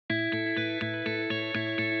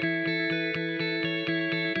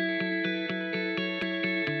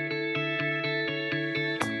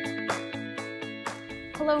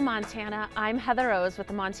Hello Montana, I'm Heather Rose with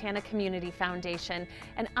the Montana Community Foundation,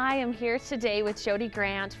 and I am here today with Jody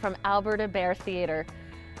Grant from Alberta Bear Theatre.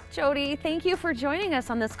 Jody, thank you for joining us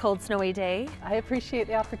on this cold, snowy day. I appreciate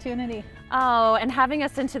the opportunity. Oh, and having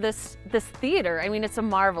us into this theater. I mean, it's a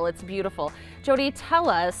marvel, it's beautiful. Jody, tell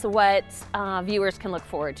us what viewers can look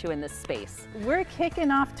forward to in this space. We're kicking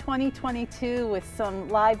off 2022 with some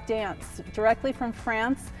live dance directly from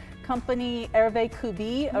France. Company Hervé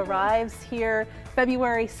Cuby arrives here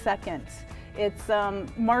February 2nd. It's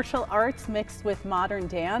martial arts mixed with modern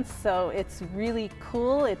dance, so it's really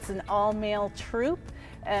cool. It's an all-male troupe,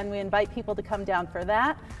 and we invite people to come down for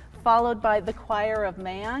that. Followed by the Choir of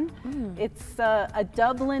Man. It's a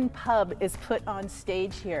Dublin pub is put on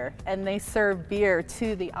stage here, and they serve beer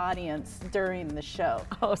to the audience during the show.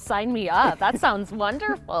 Oh, sign me up. That sounds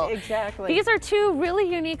wonderful. Exactly. These are two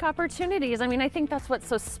really unique opportunities. I mean, I think that's what's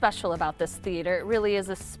so special about this theater. It really is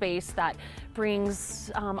a space that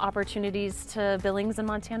brings opportunities to Billings and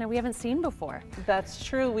Montana we haven't seen before. That's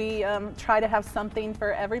true. We try to have something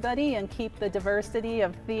for everybody and keep the diversity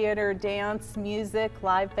of theater, dance, music,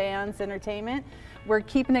 live bands, entertainment. We're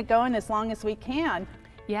keeping it going as long as we can.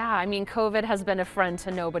 Yeah, I mean, COVID has been a friend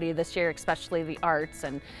to nobody this year, especially the arts,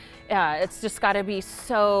 and it's just got to be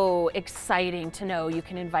so exciting to know you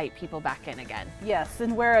can invite people back in again. Yes,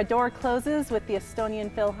 and where a door closes with the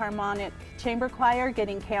Estonian Philharmonic Chamber Choir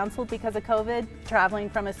getting canceled because of COVID, traveling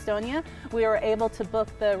from Estonia, we were able to book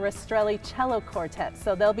the Rastrelli Cello Quartet,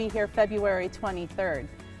 so they'll be here February 23rd.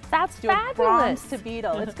 That's fabulous. Brahms to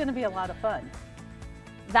Beetle. It's going to be a lot of fun.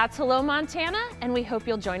 That's Hello Montana, and we hope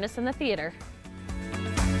you'll join us in the theater.